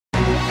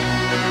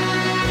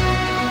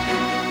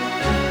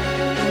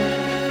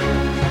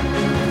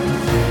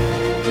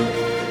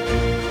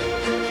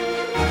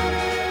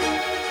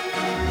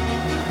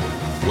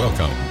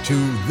to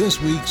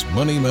this week's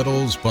Money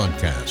Metals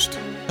podcast,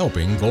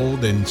 helping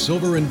gold and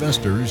silver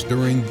investors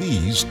during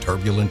these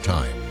turbulent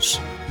times.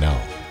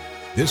 Now,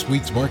 this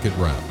week's market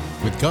wrap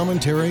with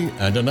commentary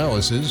and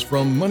analysis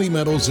from Money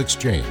Metals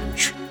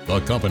Exchange, the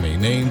company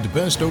named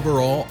Best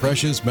Overall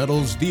Precious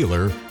Metals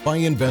Dealer by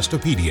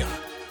Investopedia.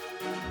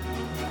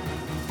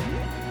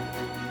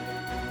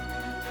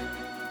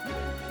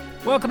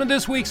 Welcome to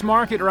this week's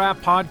Market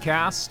Wrap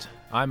podcast.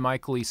 I'm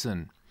Mike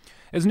Leeson.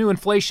 As new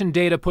inflation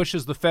data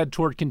pushes the Fed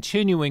toward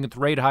continuing with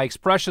rate hikes,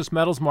 precious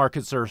metals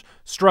markets are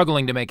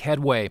struggling to make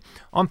headway.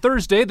 On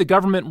Thursday, the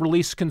government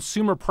released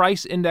Consumer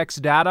Price Index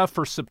data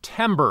for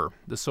September.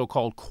 The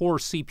so-called core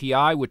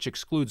CPI, which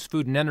excludes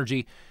food and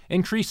energy,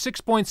 increased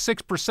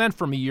 6.6%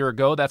 from a year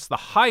ago. That's the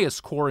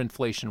highest core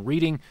inflation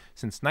reading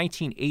since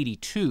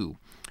 1982.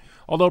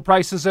 Although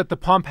prices at the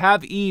pump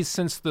have eased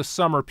since the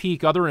summer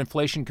peak, other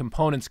inflation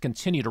components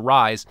continue to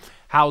rise.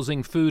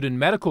 Housing, food, and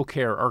medical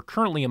care are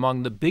currently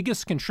among the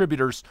biggest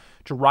contributors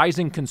to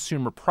rising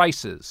consumer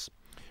prices.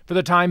 For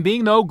the time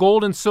being, though,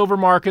 gold and silver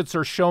markets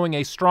are showing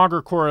a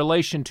stronger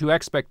correlation to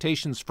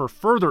expectations for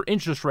further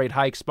interest rate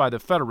hikes by the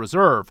Federal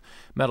Reserve.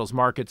 Metals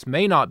markets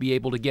may not be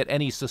able to get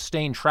any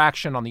sustained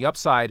traction on the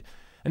upside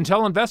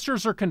until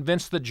investors are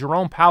convinced that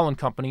Jerome Powell and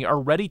company are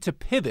ready to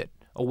pivot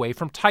away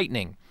from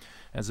tightening.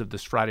 As of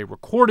this Friday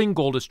recording,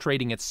 gold is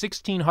trading at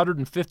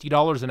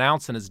 $1,650 an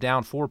ounce and is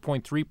down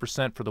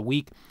 4.3% for the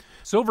week.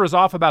 Silver is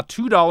off about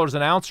 $2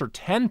 an ounce or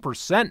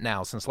 10%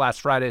 now since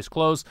last Friday's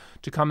close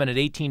to come in at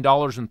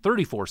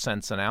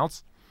 $18.34 an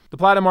ounce. The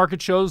platinum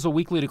market shows a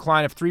weekly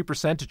decline of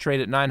 3% to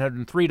trade at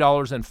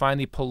 $903, and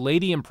finally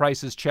palladium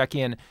prices check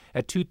in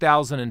at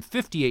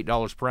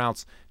 $2,058 per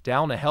ounce,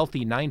 down a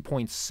healthy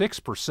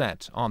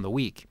 9.6% on the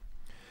week.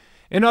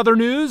 In other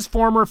news,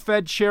 former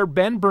Fed Chair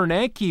Ben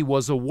Bernanke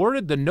was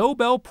awarded the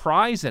Nobel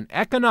Prize in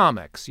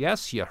Economics.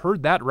 Yes, you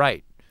heard that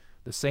right.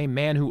 The same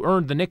man who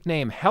earned the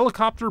nickname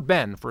Helicopter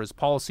Ben for his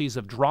policies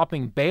of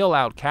dropping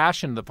bailout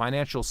cash into the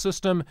financial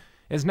system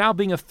is now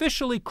being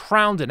officially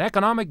crowned an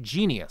economic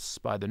genius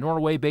by the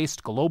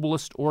Norway-based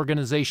globalist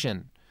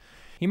organization.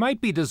 He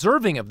might be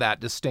deserving of that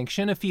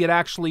distinction if he had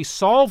actually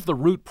solved the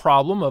root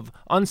problem of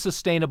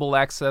unsustainable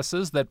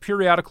excesses that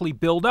periodically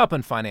build up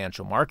in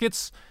financial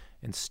markets.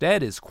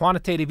 Instead, his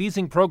quantitative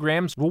easing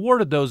programs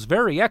rewarded those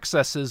very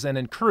excesses and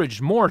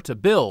encouraged more to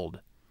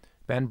build.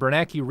 Ben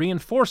Bernanke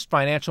reinforced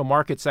financial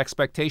markets'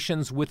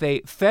 expectations with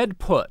a Fed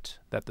put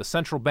that the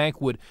central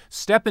bank would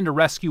step in to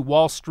rescue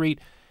Wall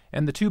Street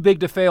and the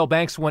too-big-to-fail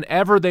banks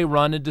whenever they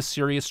run into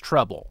serious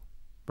trouble.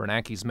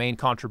 Bernanke's main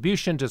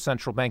contribution to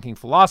central banking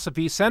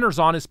philosophy centers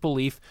on his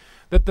belief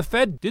that the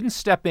Fed didn't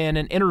step in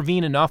and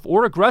intervene enough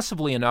or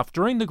aggressively enough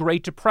during the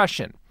Great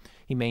Depression.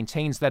 He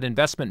maintains that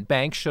investment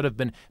banks should have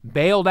been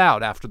bailed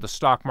out after the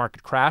stock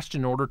market crashed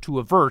in order to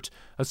avert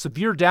a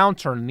severe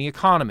downturn in the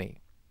economy.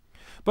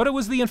 But it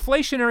was the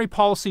inflationary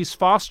policies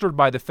fostered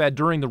by the Fed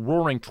during the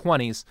Roaring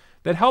 '20s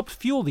that helped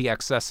fuel the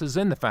excesses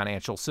in the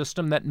financial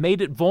system that made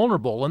it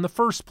vulnerable in the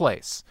first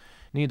place.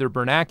 Neither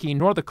Bernanke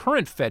nor the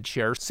current Fed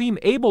chair seem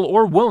able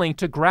or willing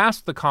to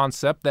grasp the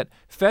concept that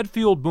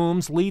Fed-fueled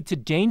booms lead to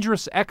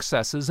dangerous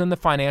excesses in the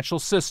financial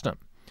system.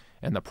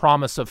 And the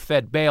promise of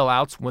Fed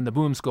bailouts when the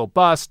booms go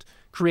bust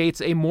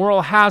creates a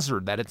moral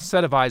hazard that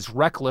incentivizes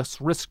reckless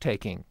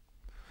risk-taking.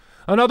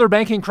 Another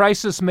banking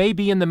crisis may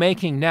be in the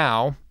making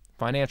now.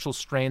 Financial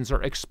strains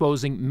are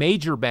exposing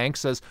major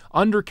banks as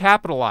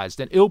undercapitalized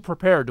and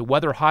ill-prepared to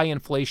weather high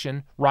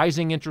inflation,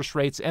 rising interest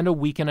rates, and a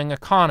weakening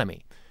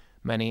economy.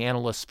 Many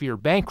analysts fear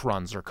bank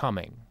runs are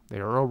coming. They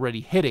are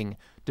already hitting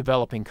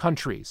developing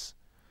countries.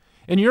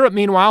 In Europe,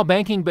 meanwhile,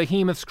 banking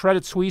behemoths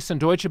Credit Suisse and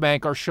Deutsche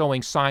Bank are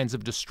showing signs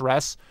of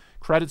distress.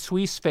 Credit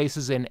Suisse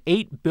faces an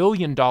 $8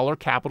 billion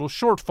capital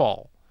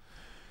shortfall.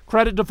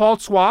 Credit default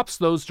swaps,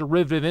 those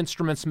derivative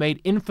instruments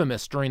made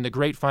infamous during the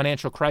great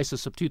financial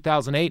crisis of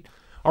 2008,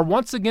 are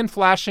once again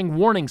flashing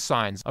warning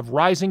signs of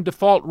rising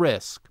default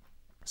risk.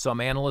 Some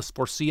analysts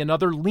foresee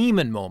another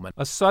Lehman moment,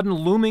 a sudden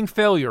looming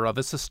failure of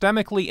a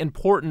systemically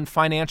important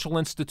financial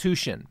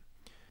institution.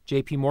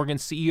 J.P. Morgan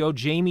CEO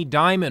Jamie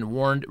Dimon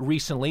warned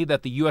recently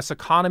that the U.S.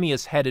 economy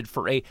is headed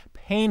for a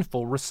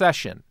painful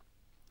recession.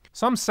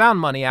 Some sound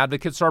money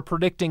advocates are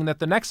predicting that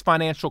the next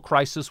financial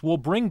crisis will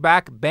bring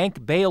back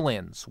bank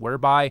bail-ins,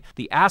 whereby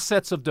the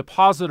assets of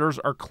depositors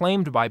are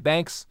claimed by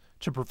banks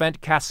to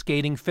prevent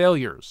cascading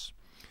failures.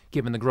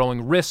 Given the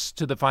growing risks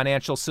to the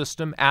financial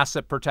system,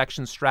 asset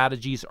protection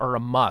strategies are a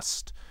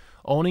must.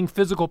 Owning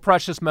physical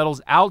precious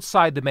metals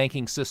outside the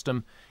banking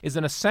system is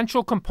an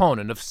essential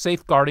component of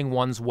safeguarding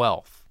one's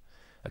wealth.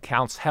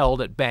 Accounts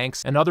held at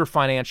banks and other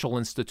financial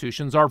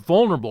institutions are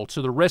vulnerable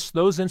to the risks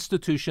those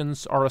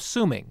institutions are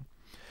assuming.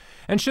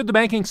 And should the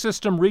banking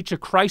system reach a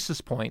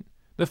crisis point,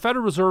 the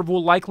Federal Reserve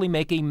will likely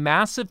make a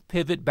massive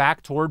pivot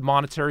back toward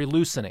monetary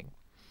loosening.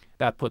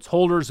 That puts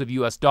holders of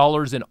U.S.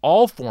 dollars in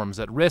all forms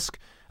at risk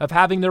of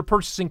having their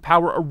purchasing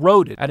power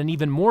eroded at an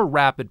even more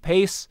rapid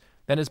pace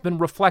than has been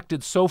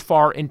reflected so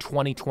far in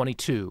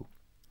 2022.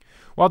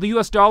 While the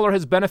U.S. dollar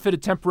has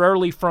benefited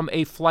temporarily from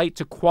a flight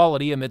to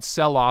quality amid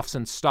sell-offs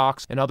in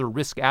stocks and other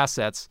risk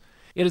assets,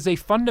 It is a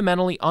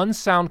fundamentally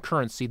unsound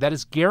currency that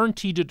is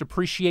guaranteed to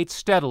depreciate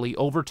steadily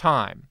over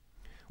time.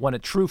 When a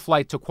true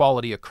flight to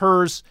quality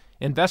occurs,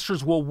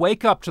 investors will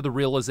wake up to the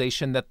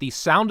realization that the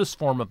soundest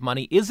form of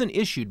money isn't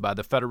issued by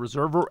the Federal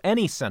Reserve or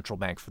any central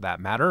bank for that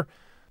matter.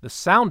 The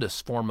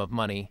soundest form of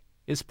money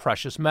is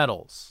precious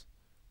metals.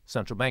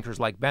 Central bankers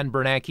like Ben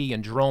Bernanke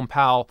and Jerome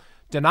Powell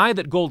deny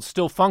that gold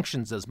still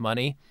functions as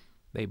money.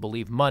 They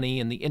believe money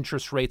and the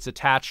interest rates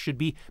attached should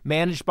be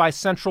managed by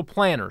central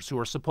planners who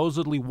are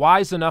supposedly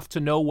wise enough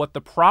to know what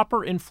the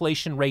proper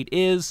inflation rate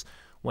is,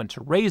 when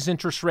to raise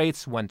interest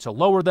rates, when to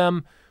lower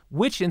them,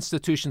 which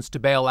institutions to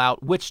bail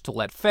out, which to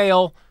let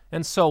fail,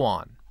 and so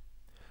on.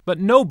 But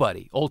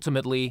nobody,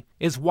 ultimately,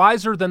 is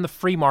wiser than the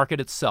free market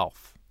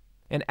itself.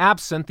 And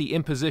absent the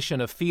imposition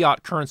of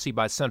fiat currency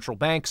by central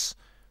banks,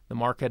 the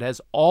market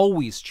has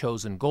always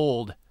chosen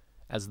gold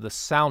as the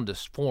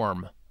soundest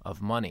form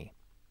of money.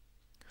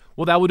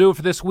 Well, that will do it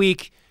for this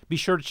week. Be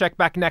sure to check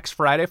back next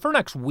Friday for our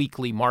next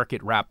weekly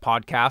Market Wrap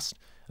podcast.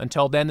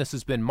 Until then, this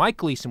has been Mike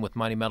Gleason with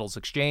Money Metals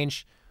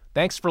Exchange.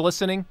 Thanks for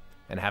listening,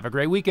 and have a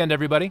great weekend,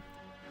 everybody.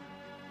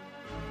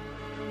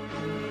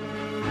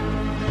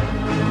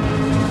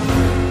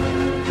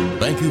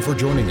 Thank you for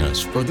joining us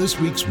for this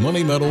week's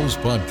Money Metals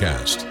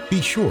podcast. Be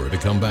sure to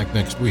come back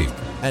next week.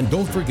 And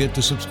don't forget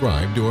to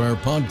subscribe to our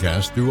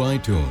podcast through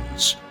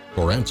iTunes.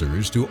 For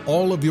answers to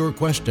all of your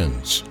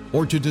questions,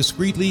 or to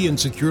discreetly and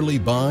securely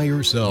buy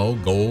or sell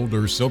gold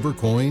or silver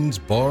coins,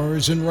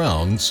 bars, and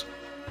rounds,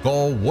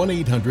 call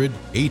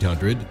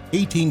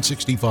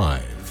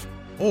 1-800-800-1865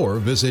 or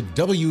visit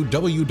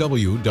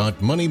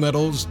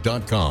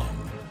www.moneymetals.com.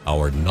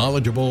 Our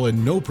knowledgeable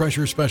and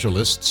no-pressure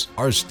specialists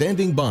are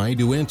standing by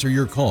to answer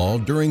your call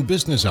during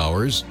business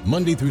hours,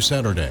 Monday through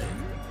Saturday.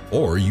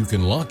 Or you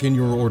can lock in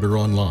your order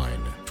online,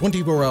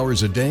 24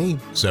 hours a day,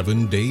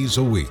 7 days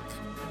a week.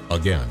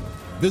 Again,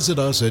 visit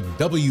us at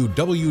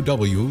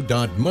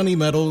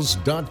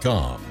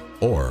www.moneymetals.com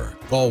or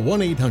call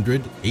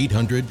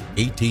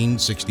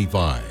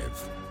 1-800-800-1865.